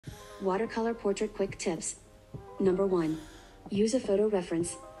Watercolor portrait quick tips. Number 1. Use a photo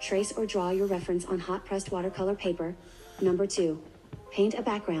reference, trace or draw your reference on hot pressed watercolor paper. Number 2. Paint a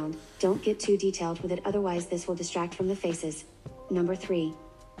background, don't get too detailed with it, otherwise this will distract from the faces. Number 3.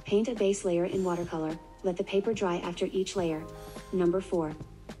 Paint a base layer in watercolor, let the paper dry after each layer. Number 4.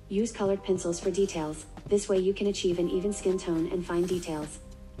 Use colored pencils for details, this way you can achieve an even skin tone and fine details.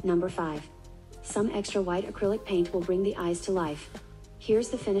 Number 5. Some extra white acrylic paint will bring the eyes to life. Here's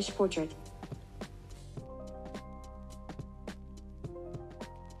the finished portrait.